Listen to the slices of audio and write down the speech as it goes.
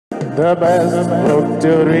The best book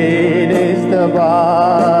to read is the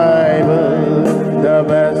Bible. The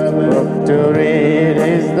best book to read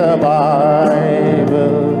is the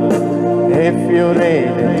Bible. If you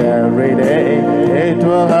read it every day, it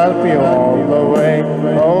will help you all the way.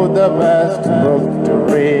 Oh, the best book to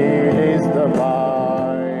read is the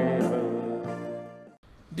Bible.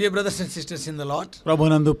 Dear brothers and sisters in the Lord,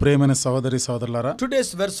 ప్రభునందు ప్రియమైన సహోదరి సహోదరులారా,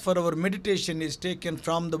 today's verse for our meditation is taken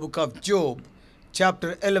from the book of Job, chapter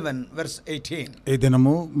 11, verse 18. ఈ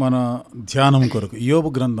దినము మన ధ్యానం కొరకు యోబు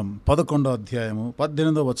గ్రంథం 11వ అధ్యాయము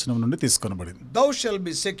 18వ వచనం నుండి తీసుకొనబడింది. Thou shalt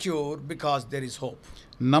be secure because there is hope.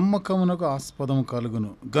 నమ్మకమునకు ఆస్పదము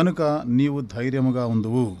కలుగును గనుక నీవు ధైర్యముగా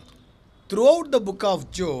ఉందువు. Throughout the book of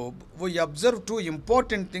Job, we observe two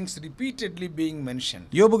important things repeatedly being mentioned.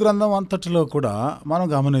 యోబు గ్రంథం అంతటిలో కూడా మనం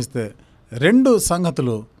గమనిస్తే రెండు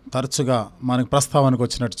సంగతులు తరచుగా మనకు ప్రస్తావనకు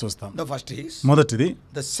వచ్చినట్టు చూస్తాం. The first is మొదటిది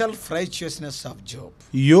the self-righteousness of Job.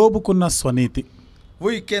 యోబుకున్న స్వనీతి.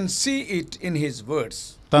 We can see it in his words.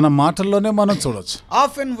 తన మాటల్లోనే మనం చూడొచ్చు.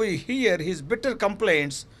 Often we hear his bitter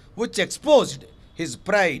complaints which exposed his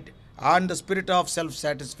pride and the spirit of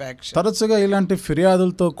self-satisfaction. తరచుగా ఇలాంటి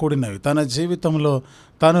ఫిర్యాదులతో కూడినవి తన జీవితంలో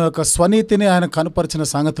తన యొక్క స్వనీతిని ఆయన కనపరిచిన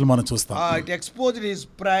సంగతులు మనం చూస్తాం. It exposed his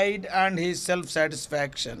pride and his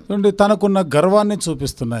self-satisfaction. తనకున్న గర్వాన్ని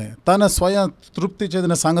చూపిస్తున్నాయి, తన స్వయం తృప్తి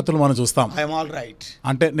చెందిన సంగతులు మనం చూస్తాం. I am all right.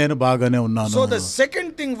 అంటే నేను బాగానే ఉన్నాను. So the second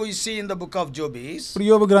thing we see in the book of Job is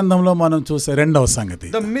యోబు గ్రంథంలో మనం చూసే రెండవ సంగతి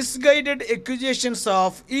the misguided accusations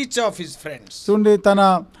of each of his friends. తన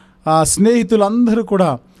స్నేహితులందరూ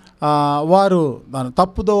కూడా వారు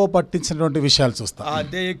తప్పుదోవ పట్టించినటువంటి విషయాలు చూస్తారు.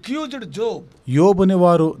 They accused Job. యోబుని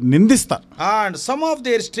వారు నిందిస్తారు. And some of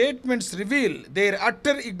their statements reveal their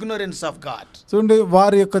utter ignorance of God. చూడండి,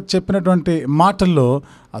 వారి యొక్క చెప్పినటువంటి మాటల్లో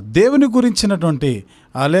దేవుని గురించినటువంటి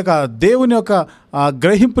లేక దేవుని యొక్క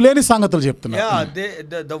గ్రహింపు లేని సంగతులు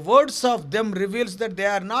చెప్తున్నారు. The words of them reveals that they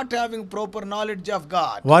are not having proper knowledge of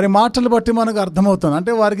God. వారి మాటలు బట్టి మనకు అర్థమవుతుంది,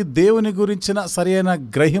 అంటే వారికి దేవుని గురించిన సరైన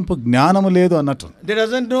గ్రహింపు జ్ఞానము లేదు అన్నట్టు. They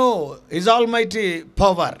doesn't know his almighty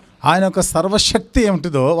power. ఆయన యొక్క సర్వశక్తి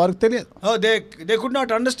ఏమిటిదో వారికి తెలియదు. They could not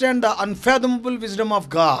understand the unfathomable wisdom of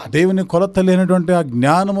God. దేవుని కొలత లేనటువంటి ఆ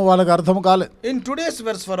జ్ఞానము వాళ్ళకి అర్థం కాలేదు. In today's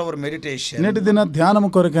verse for our meditation, నేటి దిన ధ్యానము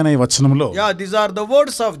కొరకైన ఈ వచనంలో these are the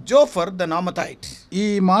words of Jophar the Naamathite. ఈ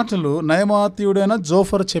మాటలు నయమాతీయుడైన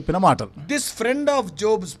జోఫర్ చెప్పిన మాటలు. This friend of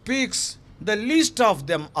Job speaks the least of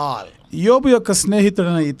them all. యోబు యొక్క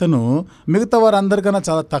స్నేహితుడైన ఇతను మిగతా వారందరికన్నా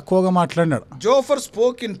చాలా తక్కువగా మాట్లాడినాడు. Jophar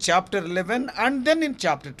spoke in chapter 11 and then in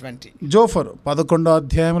chapter 20. Zophar 11వ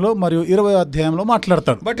అధ్యాయంలో మరియు 20వ అధ్యాయంలో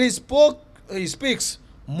మాట్లాడతాడు. But he speaks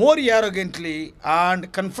more arrogantly and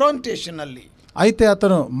confrontationally. అయితే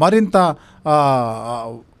అతను మరింత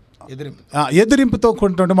ఎదిరింపుతో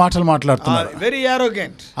కూడినటువంటి మాటలు మాట్లాడుతున్నాడు. Very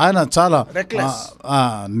arrogant. ఆయన చాలా reckless.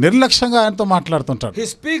 నిర్లక్ష్యంగా ఆయనతో మాట్లాడుతుంటాడు. He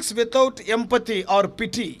speaks without empathy or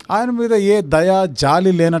pity. ఆయన మీద ఏ దయ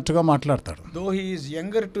జాలి లేనట్టుగా మాట్లాడతాడు. Though he is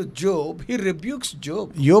younger to Job, he rebukes Job.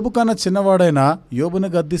 యోబు కన్నా చిన్నవాడైనా యోబుని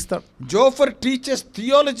గద్దిస్తాడు. Jophar teaches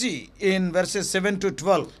theology in verses 7 to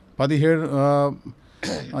 12.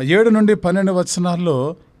 7 నుండి 12 వచనాల్లో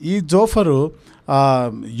ఈ జోఫరు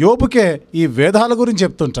యోబుకే ఈ వేదాల గురించి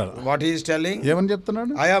చెప్తుంటాడు. What he is telling? ఏమని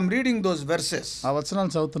చెప్తున్నాడు? I am reading those verses. ఆ వచనాలు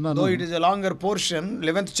చదువుతున్నాను. Though it is a longer portion,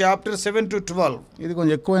 11th chapter 7 to 12. ఇది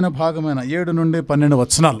కొంచెం ఎక్కువైన భాగమైన 7 నుండి 12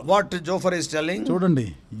 వచనాలు. What Jophar is telling? చూడండి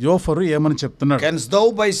జోఫరు ఏమని చెప్తున్నాడు. Canst thou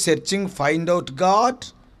by searching find out God?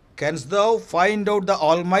 Canst thou find out the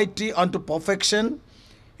Almighty unto perfection?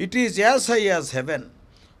 It is as high as heaven.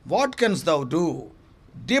 What canst thou do?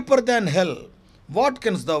 Deeper than hell. What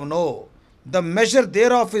canst thou know? The measure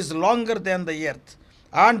thereof is longer than the earth,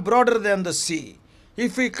 and broader than the sea.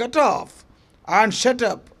 If we cut off, and shut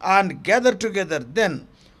up, and gather together, then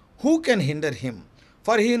who can hinder him?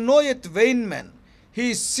 For he knoweth vain men, he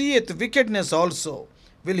seeth wickedness also.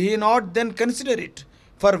 Will he not then consider it?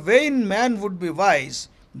 For vain man would be wise,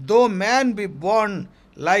 though man be born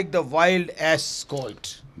like the wild ass colt.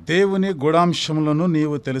 దేవుని గుడాంశములను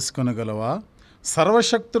నీవు తెలుసుకొనగలవా?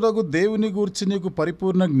 సర్వశక్తులకు దేవుని గూర్చి నీకు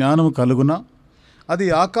పరిపూర్ణ జ్ఞానము కలుగునా? అది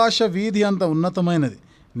ఆకాశ వీధి అంత ఉన్నతమైనది,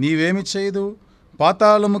 నీవేమి చేయదు?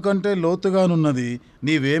 పాతాళము కంటే లోతుగానున్నది,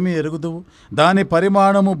 నీవేమి ఎరుగుదువు? దాని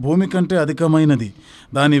పరిమాణము భూమి కంటే అధికమైనది,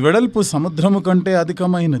 దాని వెడల్పు సముద్రము కంటే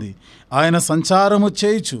అధికమైనది. ఆయన సంచారము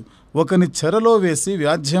చేయుచు ఒకని చెరలో వేసి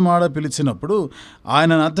వ్యాజ్యమాడ పిలిచినప్పుడు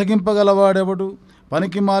ఆయనను అద్దగింపగలవాడెవడు?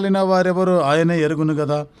 పనికి మాలిన వారెవరో ఆయనే ఎరుగును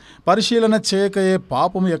గదా. పరిశీలన చేయకయే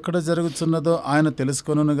పాపము ఎక్కడ జరుగుతున్నదో ఆయన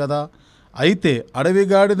తెలుసుకొనును గదా. అయితే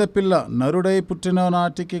అడవిగాడిద పిల్ల నరుడై పుట్టిన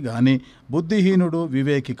నాటికి గాని బుద్ధిహీనుడు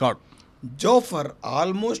వివేకి కాడు. Jophar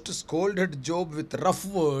almost scolded Job with rough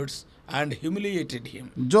words and humiliated him.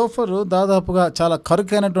 Zophar దాదాపుగా చాలా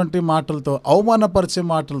కరుకైనటువంటి మాటలతో, అవమానపరిచే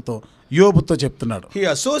మాటలతో యోబుతో చెప్తున్నాడు. He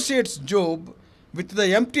associates Job with the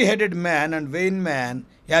empty-headed man and vain man,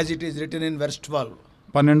 as it is written in verse 12.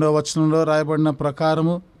 12వ వచనంలో రాయబడిన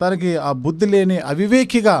ప్రకారము తనకి ఆ బుద్ధి లేని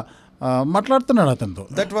అవివేకిగా మాట్లాడుతున్నాడు అతనితో.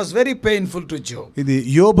 That was very painful to Job. ఇది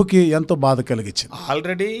యోబుకి ఎంతో బాధ కలిగించింది.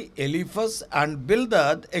 Already Eliphaz and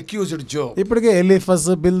Bildad accused Job. ఇప్పటికే ఎలీఫస్,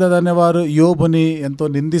 బిల్దద్ అనేవారు యోబుని ఎంతో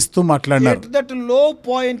నిందిస్తూ మాట్లాడినారు. At that low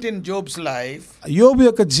point in Job's life, యోబు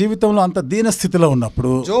యొక్క జీవితంలో అంత దీన స్థితిలో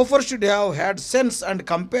ఉన్నప్పుడు Jophar should have had sense and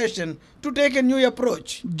compassion to take a new approach.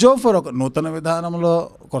 Zophar ఒక నూతన విధానంలో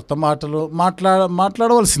కొత్త మాటలు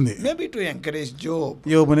మాట్లాడవలసింది. Maybe to encourage Job.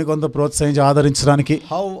 యోబుని కొంత ప్రోత్సహించి ఆదరించడానికి.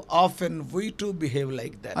 How often we too behave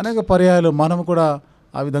like that. అనేక పర్యాయాలు మనం కూడా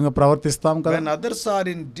ఆ విధంగా ప్రవర్తిస్తాం కదా. When others are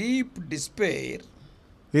in deep despair,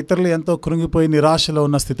 ఇతరులు ఎంతో కృంగిపోయి నిరాశలో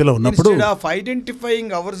ఉన్న స్థితిలో ఉన్నప్పుడు, instead of identifying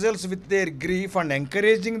ourselves with their grief and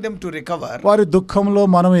encouraging them to recover, వారి దుఃఖంలో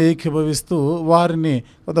మనం ఏకీభవిస్తూ వారిని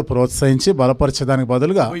కొంత ప్రోత్సహించి బలపరచడానికి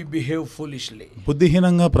బదులుగా we behave foolishly.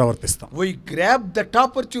 బుద్ధిహీనంగా ప్రవర్తిస్తాం. We grab that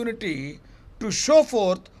opportunity to show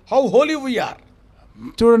forth how holy we are.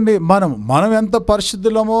 చూడండి, మనం ఎంత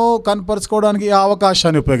పరిశుద్ధులమో కనపరచుకోవడానికి ఈ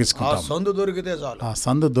అవకాశాన్ని ఉపయోగించుకుంటాం. సందు దొరికితే చాలు. ఆ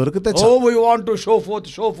సందు దొరికితే Oh, we want to show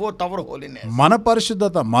forth our holiness. మన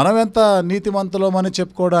పరిశుద్ధత, మనం ఎంత నీతిమంతులమని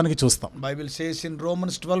చెప్పుకోవడానికి చూస్తాం. Bible says in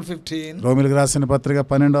Romans 12:15, రోమిలకు రాసిన పత్రిక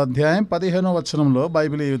 12వ అధ్యాయం 15వ వచనంలో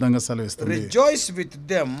బైబిల్ ఈ విధంగా సెలవిస్తుంది. rejoice with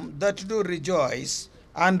them that do rejoice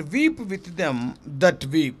and weep with them that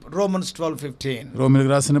weep. Romans 12:15. రోమిలకు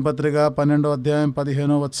రాసిన పత్రిక 12వ అధ్యాయం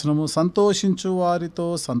 15వ వచనము, సంతోషించు వారితో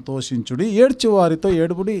సంతోషించుడి, ఏడ్చు వారితో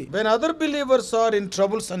ఏడుపుడి. When other believers are in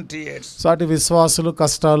troubles and tears, సాటి విశ్వాసులు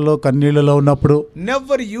కష్టాల్లో కన్నీళ్లలో ఉన్నప్పుడు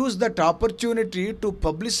never use that opportunity to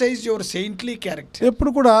publicize your saintly character.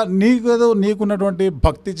 ఎప్పుడు కూడా నీకున్నటువంటి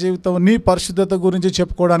భక్తి జీవితం, నీ పరిశుద్ధత గురించి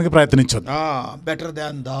చెప్పుకోవడానికి ప్రయత్నించొద్దు. Better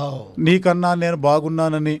than thou. నీకన్నా నేను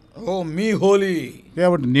బాగున్నానని, Oh, me holy.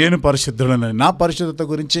 కాబట్టి నేను పరిశుద్ధుడనని, నా పరిశుద్ధత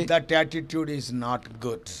గురించి. That attitude is not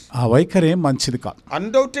good. ఆ వైఖరి మంచిది కాదు.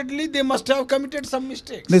 Undoubtedly they must have committed some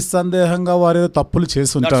mistakes. నిస్సందేహంగా వారు తప్పులు చేసి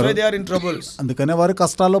That's ఉంటారు. why they are in troubles. అందుకనే వారు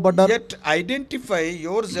కష్టాల్లో పడ్డారు. Yet identify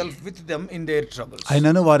yourself with them in their troubles.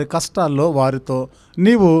 అయినను వారి కష్టాల్లో వారితో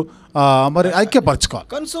నీవు మరి ఐక్యపరచుకోవాలి.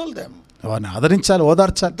 Console them. వారిని ఆదరించాలి,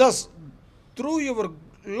 ఓదార్చాలి. Thus, through your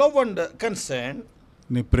love and concern,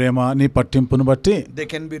 నీ ప్రేమ, నీ పట్టింపును బట్టి they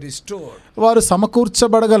can be restored. వారు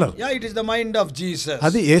సమకూర్చబడగలరు. Yeah, it is the mind of Jesus.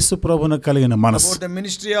 అది యేసు ప్రభువును కలిగిన మనసు. About the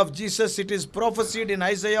ministry of Jesus, it is prophesied in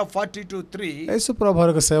Isaiah 42:3. యేసు ప్రభు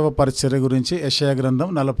యొక్క సేవ పరిచర్య గురించి యెషయా గ్రంథం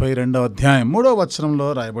 42వ అధ్యాయం 3వ వచనంలో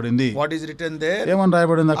రాయబడింది. What is written there? ఏమని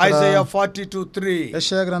రాయబడింది అక్కడ? Isaiah 42:3.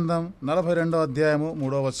 యెషయా గ్రంథం 42వ అధ్యాయము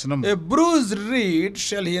 3వ వచనం. A bruised reed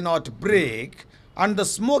shall he not break, and the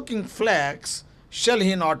smoking flax shall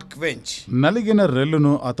he not quench. నలిగిన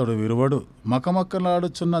రెల్లును అతడు విరువడు,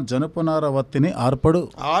 మకమక్కలాడుచున్న జనపునార వత్తిని ఆర్పడు.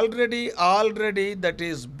 Already that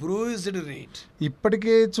is bruised reed.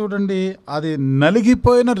 ఇప్పటికే చూడండి, అది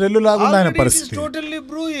నలిగిపోయిన రెల్లులాగా ఉంది ఆయన Already it is పరిస్థితి. totally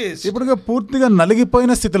bruised. ఇప్పటికే పూర్తిగా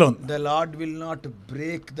నలిగిపోయిన స్థితిలో ఉంది. The Lord will not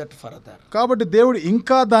break that further. కాబట్టి దేవుడు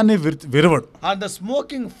ఇంకా దాన్ని విరవడు. And the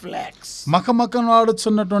smoking flax.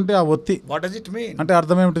 మకమకలాడుచున్నటువంటి ఆ ఒత్తి, What does it mean? అంటే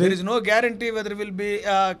అర్థం ఏమిటి? There is no guarantee whether will be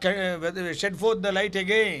whether shed forth the light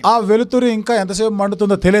again. ఆ వెలుతురు ఇంకా ఎంతసేపు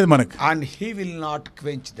మండుతుందో తెలియదు మనకి. And he will not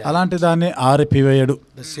quench that. అలాంటి దాన్ని ఆరిపివేయడు.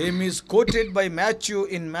 The same is quoted by Matthew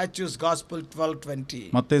in Matthew's Gospel 12:20.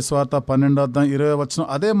 మత్తయి సువార్త 12వ అధ్యాయం 20వ వచనం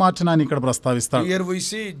అదే మాటను ఆయన ఇక్కడ ప్రస్తావిస్తాడు. Here we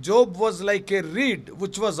see Job was like a reed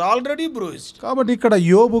which was already bruised. కాబట్టి ఇక్కడ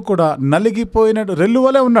యోబు కూడా నలిగిపోయిన రెల్లు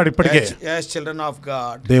వలె ఉన్నాడు ఇప్పటికే. As children of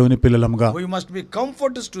God, దేవుని పిల్లలంగా we must be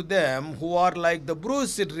comforters to them who are like the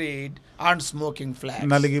bruised reed and smoking flax.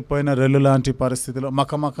 నలిగిపోయిన రెల్లు లాంటి పరిస్థితిలో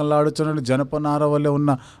మకమకలాడుచున్న జనపనార వలె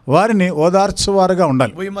ఉన్న వారిని ఓదార్చువారుగా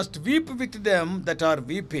ఉండాలి. We must weep with them that are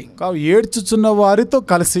weeping. ఏడ్చుచున్న వారితో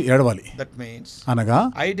కలిసి ఏడవాలి. That means అనగా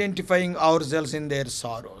identifying ourselves in their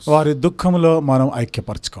sorrows. వారి దుఃఖములో మనం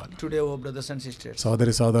ఐక్యపరచుకోవాలి. Today, oh brothers and sisters,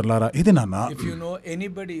 సోదరి సోదరులారా, ఇది నాన్న, if you know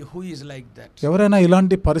anybody who is like that, ఎవరైనా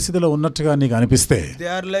ఇలాంటి పరిస్థితిలో ఉన్నట్టుగా నీకు అనిపిస్తే,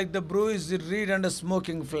 they are like the bruised reed and the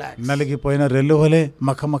smoking flax. నలిగిపోయిన రెల్లు వలె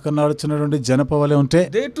మకమకలాడుచున్నటువంటి జనప వలె ఉంటే,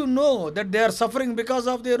 they to know that they are suffering because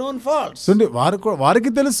of their own faults.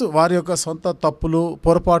 వారికి తెలుసు వారి యొక్క సొంత తప్పులు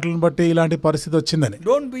పొరపాట్లను బట్టి ఇలాంటి పరిస్థితి వచ్చిందని.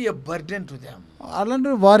 Don't be a burden to them.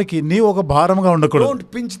 అలాంటి వారికి నీ ఒక భారంగా ఉండకూడదు. Don't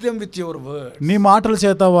pinch them with your words. నీ మాటల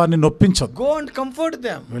చేత వారిని నొప్పించొద్దు. Go and comfort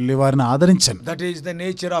them. వెళ్ళి వారిని ఆదరించండి. That is the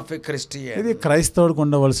nature of a Christian. ఇది క్రైస్తవుడికి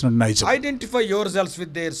ఉండవలసిన నైజం. Identify yourselves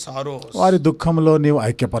with their sorrows. వారి దుఃఖంలో నీవు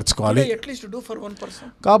ఐక్యపరచుకోవాలి. At least do for one person.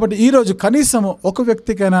 కాబట్టి ఈ రోజు కనీసం ఒక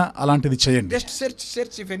వ్యక్తికైనా అలాంటిది చేయండి. Just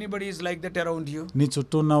search if anybody is like that around you. నీ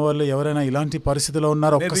చుట్టూ ఉన్న వాళ్ళు ఎవరైనా ఇలాంటి పరిస్థితిలో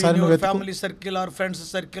ఉన్నారో ఒక్కసారి Maybe in నువ్వు your family circle or friends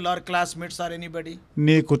circle or classmates or anybody.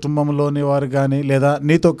 నీ కుటుంబంలోని వారు కానీ లేదా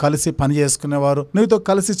నీతో కలిసి పని చేసుకునేవారు, నీతో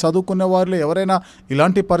కలిసి చదువుకునే వారిలో ఎవరైనా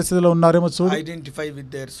ఇలాంటి పరిస్థితిలో ఉన్నారేమో చూడు. Identify with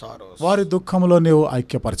their sorrows. వారి దుఃఖంలో నీవు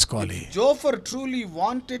ఐక్యపరచుకోవాలి. Jophar truly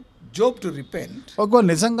wanted Job to repent. ఒకవేళ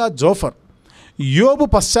నిజంగా జోఫర్ యోబు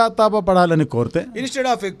పశ్చాత్తాపపడాలని కోరితే, instead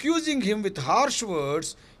of accusing him with harsh words,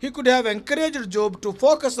 he could have encouraged Job to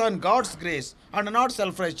focus on God's grace and not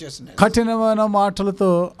self-righteousness. కఠినమైన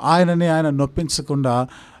మాటలతో ఆయన నొప్పించకుండా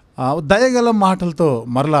దయగల మాటలతో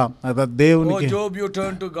మరలా దేవునికి, Job, you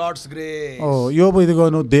turn to God's grace. యోబు ఇదిగో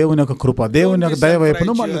నువ్వు దేవుని యొక్క కృప, దేవుని యొక్క దయ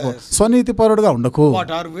వైపును మళ్ళుకో, స్వనీతి పరుడుగా ఉండకు.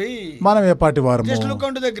 What are we? మనం ఏ పాటి వారము? Just look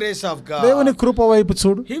unto the grace of God. దేవుని కృప వైపు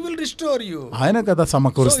చూడు, He will restore you. ఆయన కదా So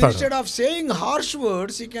సమకూరుస్తాడు. instead of saying harsh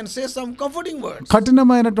words, he can say some comforting words.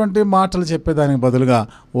 కఠినమైనటువంటి మాటలు చెప్పేదానికి బదులుగా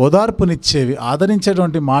ఓదార్పునిచ్చేవి,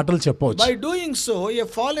 ఆదరించేటువంటి మాటలు చెప్పవచ్చు. By doing so, a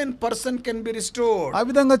fallen person can be restored. ఆ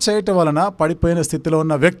విధంగా చేయటం వలన పడిపోయిన స్థితిలో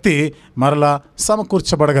ఉన్న వ్యక్తి మరలా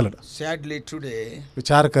సమకూర్చబడగలడు. Sadly today,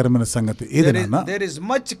 విచారకరమైన సంగతి ఇది నాన్న. there is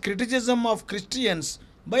much criticism of Christians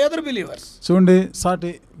by other believers. చూడండి,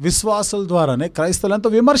 సాటి విశ్వాసుల ద్వారానే క్రైస్తవులు ఎంతో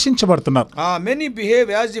విమర్శించబడుతున్నారు. Many behave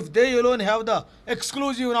as if they alone have the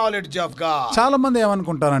exclusive knowledge of God. చాలా మంది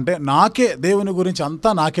ఏమనుకుంటారంటే నాకే దేవుని గురించి అంతా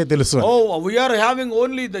నాకే తెలుసు. We are having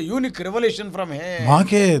only the unique revelation from him.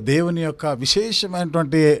 మాకే దేవుని యొక్క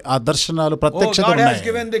విశేషమైనటువంటి ఆ దర్శనాలు ప్రత్యక్షత God has ఉన్నాయి.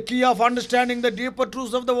 given the key of understanding the deeper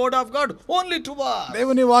truths of the word of God only to us.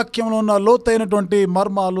 దేవుని వాక్యంలో ఉన్న లోతైనటువంటి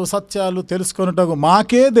మర్మాలు సత్యాలు తెలుసుకొనుటకు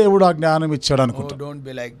మాకే దేవుడు ఆ జ్ఞానం ఇచ్చాడు అనుకుంటా. Don't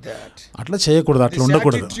be like that. అట్లా చేయకూడదు, అట్లా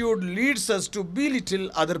ఉండకూడదు. This attitude leads us to belittle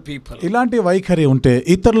other people. ఇలాంటి వైఖరి ఉంటే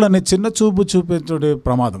ఇతరులని చిన్న చూపు చూపించే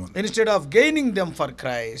ప్రమాదం ఉంది. Instead of gaining them for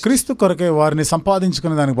Christ, క్రీస్తు కొరకే వారిని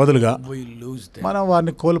సంపాదించుకునే దానికి బదులుగా we lose them. మనం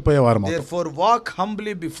వారిని కోల్పోయేవారు. Therefore walk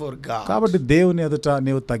humbly before God. కాబట్టి దేవుని ఎదుట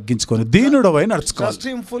నీవు తగ్గించుకొని దీనుడవై నడుచుకోవాలి. Trust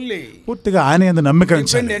him fully. పూర్తిగా ఆయన యందు నమ్మిక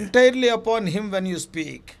ఉంచాలి. Depend entirely upon him when you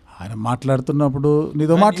speak. ఆయన మాట్లాడుతున్నప్పుడు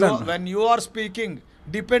నీతో మాట్లాడు. When you are speaking,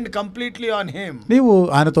 depend completely on him. నీవు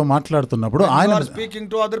ఆయనతో మాట్లాడుతున్నప్పుడు, ఆయన speaking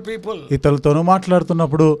to other people, ఇతరులతోనూ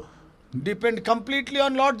మాట్లాడుతున్నప్పుడు depend completely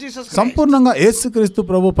on Lord Jesus Christ. సంపూర్ణంగా యేసుక్రీస్తు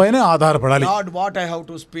ప్రభు పైనే ఆధారపడాలి. Lord, what I have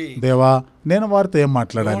to speak. దేవా, నేను వారితో ఏం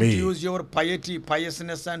మాట్లాడాలి? Don't use your piety,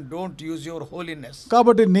 piousness, and don't use your holiness.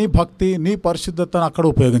 కాబట్టి నీ భక్తి, నీ పరిశుద్ధతను అక్కడ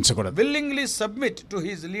ఉపయోగించకూడదు. Willingly submit to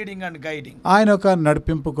his leading and guiding. ఆయన యొక్క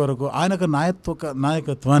నడిపింపు కొరకు, ఆయన యొక్క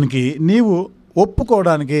నాయకత్వానికి నీవు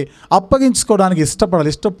ఒప్పుకోవడానికి, అప్పగించుకోవడానికి ఇష్టపడాలి.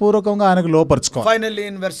 ఇష్టపూర్వకంగా ఆయనకు లోపరుచుకోవాలి. Finally,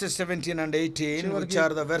 in verses 17 and 18, which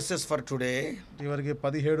are the verses for today, చివరికి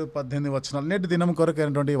 17-18 వచనాలు, నేటి దినం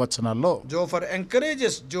కొరకైనటువంటి వచనాల్లో Jophar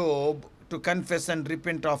encourages Job to confess and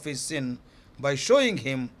repent of his sin by showing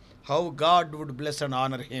him how God would bless and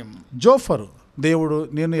honor him. Zophar దేవుడు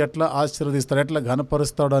నేను ఎట్లా ఆశీర్వదిస్తాడు, ఎట్లా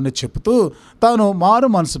ఘనపరుస్తాడు అని చెప్తూ తాను మారు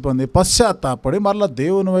మనసు పొంది పశ్చాత్తాపడి మరలా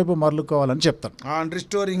దేవుని వైపు మరలుకోవాలని చెప్తాను. And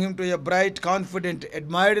restoring him to a bright, confident,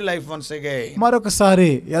 admired life once again. మరొకసారి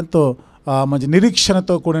ఎంతో మంచి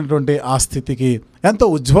నిరీక్షణతో కూడినటువంటి ఆ స్థితికి, ఎంతో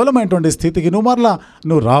ఉజ్వలమైనటువంటి స్థితికి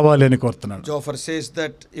నువ్వు రావాలి అని కోరుతున్నాడు. Jophar says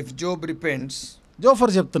that if Job repents,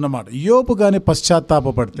 Zophar చెప్తున్నమాట, యోబు గాని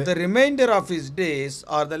పశ్చాత్తాపపడితే the remainder of his days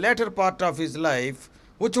or the latter part of his life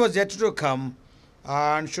which was yet to come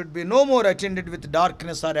and should be no more attended with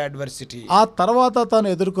darkness or adversity. ఆ తర్వాత తాను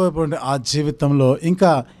ఎదుర్కోబోయే ఆ జీవితంలో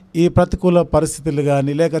ఇంకా ఈ ప్రతికూల పరిస్థితులు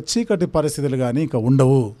కానీ లేక చీకటి పరిస్థితులు కానీ ఇంకా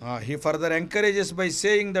ఉండవు. He further encourages by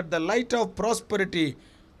saying that the light of prosperity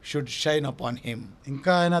should shine upon him.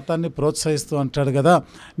 ఇంకా ఆయన తన్ని ప్రోత్సహిస్తూ అంటాడు కదా,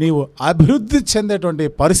 నీవు అభివృద్ధి చెందేటువంటి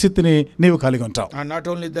పరిస్థితిని నీవు కలిగి ఉంటావు. And not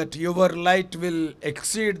only that, your light will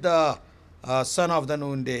exceed the sun of the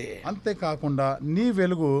noonday. అంతేకాకుండా నీ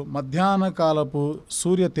వెలుగు మధ్యాహ్న కాలపు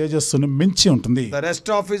సూర్య తేజస్సును మించి ఉంటుంది. The rest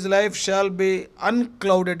of his life shall be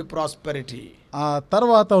unclouded prosperity. ఆ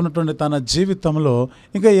తర్వాత ఉన్నటువంటి తన జీవితంలో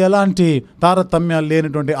ఇంకా ఎలాంటి తారతమ్యాలు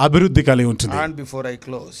లేనటువంటి అభివృద్ధి కలిగి ఉంటుంది. And before I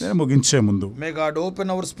close, నేను ముగించే ముందు, may God open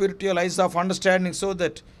our spiritual eyes of understanding so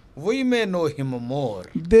that we may know him more.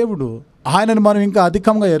 దేవుడు ఆయనను మనం ఇంకా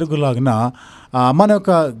అధికంగా ఎరుగులాగిన మన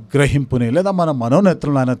యొక్క గ్రహింపుని లేదా మన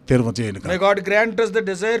మనోనేత్రులను ఆయన తెరువ చేయను. May God grant us the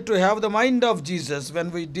desire to have the mind of Jesus when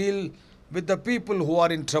we deal with the people who are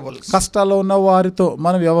in troubles. కష్టాల్లో ఉన్న వారితో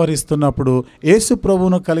మనం వ్యవహరిస్తున్నప్పుడు యేసు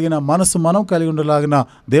ప్రభువును కలిగిన మనసు మనం కలిగి ఉండలాగిన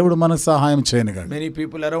దేవుడు మనకు సహాయం చేయనుగా. Many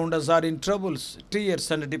people around us are in troubles, tears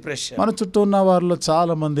and depression. మన చుట్టూ ఉన్న వారిలో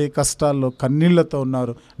చాలా మంది కష్టాల్లో కన్నీళ్లతో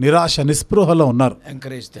ఉన్నారు, నిరాశ నిస్పృహలో ఉన్నారు.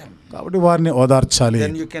 Encourage them. కాబట్టి వారిని ఓదార్చాలి.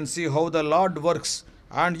 Then you can see how the Lord works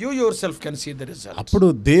and you yourself can see the result. అప్పుడు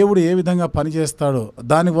దేవుడు ఏ విధంగా పనిచేస్తాడో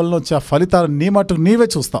దాని వల్ల వచ్చే ఫలితాలు నీ మట్టుకు నీవే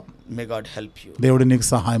చూస్తావు. May God help you. దేవుడు నీకు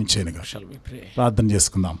సహాయం చేయనుగా. Shall we pray? ప్రార్థన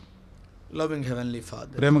చేసుకుందాం. Loving Heavenly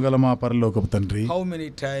Father, ప్రేమగల మా పరలోకపు తండ్రి, how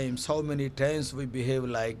many times we behave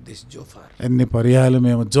like this Jophar. ఎన్ని పర్యాయాలు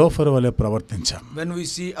మేము జోఫర్ వలె ప్రవర్తించాం. When we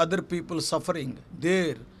see other people suffering,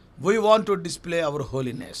 there we want to display our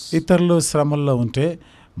holiness. ఇతరులు శ్రమల్లో ఉంటే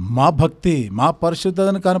మా భక్తి మా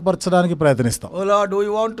పరిశుద్ధతను కనపరచడానికి ప్రయత్నిస్తాం. Oh Lord, we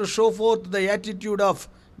want to show forth the attitude of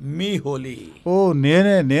me holy. ఓ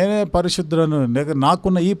నేనే పరిశుద్ధులను,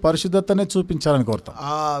 నాకున్న ఈ పరిశుద్ధతనే చూపించాలని కోరుతాం.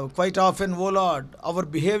 Quite often, oh Lord, our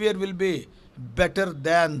behavior will be better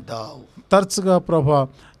than thou. తరచుగా ప్రభా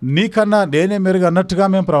నీకన్నా నేనే మెరుగు అన్నట్టుగా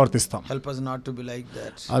మేము ప్రవర్తిస్తాం. Help us not to be like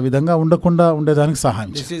that. ఆ విధంగా ఉండకుండా ఉండేదానికి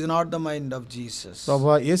సహాయం This is not the mind of Jesus.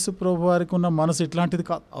 ప్రభా యేసు ప్రభు వారికి ఉన్న మనసు ఇట్లాంటిది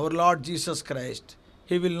కాదు. Our Lord Jesus Christ,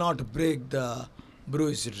 He will not break the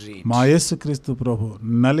bruised reed. మా యేసుక్రీస్తు ప్రభు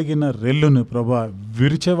నలిగిన రెల్లును ప్రభా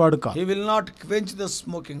విరిచేవాడు కాదు. He will not quench the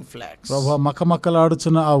smoking flax. ప్రభా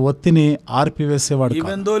మకమకలాడుచున్న ఆ ఒత్తిని ఆర్పివేసేవాడు కాదు.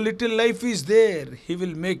 Even though little life is there, He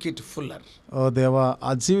will make it fuller. ఓ దేవా,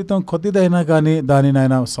 ఆ జీవితం కొద్దిదైనా కానీ దానిని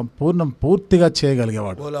ఆయన పూర్తిగా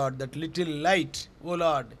చేయగలిగేవాడు. Oh Lord, that little light, oh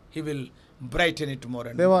Lord, He will brighten it more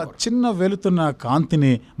and దేవా, more. చిన్న వెలుతున్న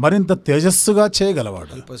కాంతిని మరింత తేజస్సుగా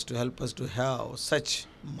చేయగలవాడు. Help us to have such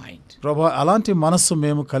mind. ప్రభా అలాంటి మనస్సు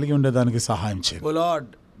మేము కలిగి ఉండేదానికి సహాయం చేయండి. Oh Lord,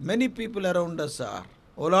 many people around us are,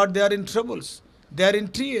 oh Lord, they are in troubles, they are in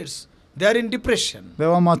tears, they are in depression.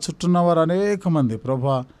 దేవా, మా చుట్టూన్న వారు అనేక మంది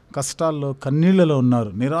ప్రభా కష్టాల్లో కన్నీళ్లలో ఉన్నారు,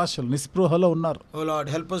 నిరాశలు నిస్పృహలో ఉన్నారు. Oh Lord,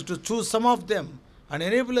 help us to choose some of them and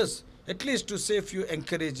enable us at least to say few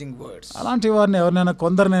encouraging words. అలాంటి వారిని ఎవరినైనా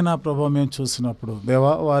కొందరినైనా ప్రభా మేము చూసినప్పుడు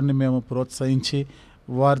దేవా వారిని మేము ప్రోత్సహించి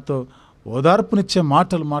వారితో ఓదార్పునిచ్చే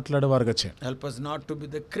మాటలు మాట్లాడేవారుగా చేయండి. Help us not to be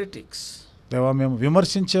the critics. దేవా మేము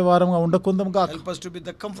విమర్శించే వారంగా ఉండకుందాంగా. Help us to be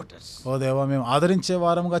the comforters. ఓ దేవా మేము ఆదరించే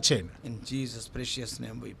వారంగా చేయండి. In Jesus' precious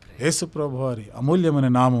name we pray. యేసు ప్రభు వారి అమూల్యమైన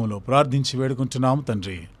నామములో ప్రార్థించి వేడుకుంటున్నాము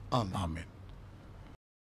తండ్రి. Amen. Amen.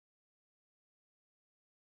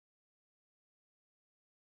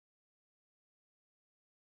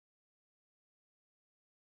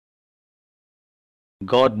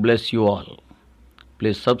 God bless you all.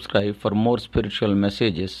 Please subscribe for more spiritual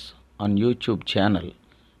messages on YouTube channel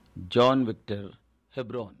John Victor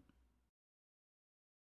Hebron.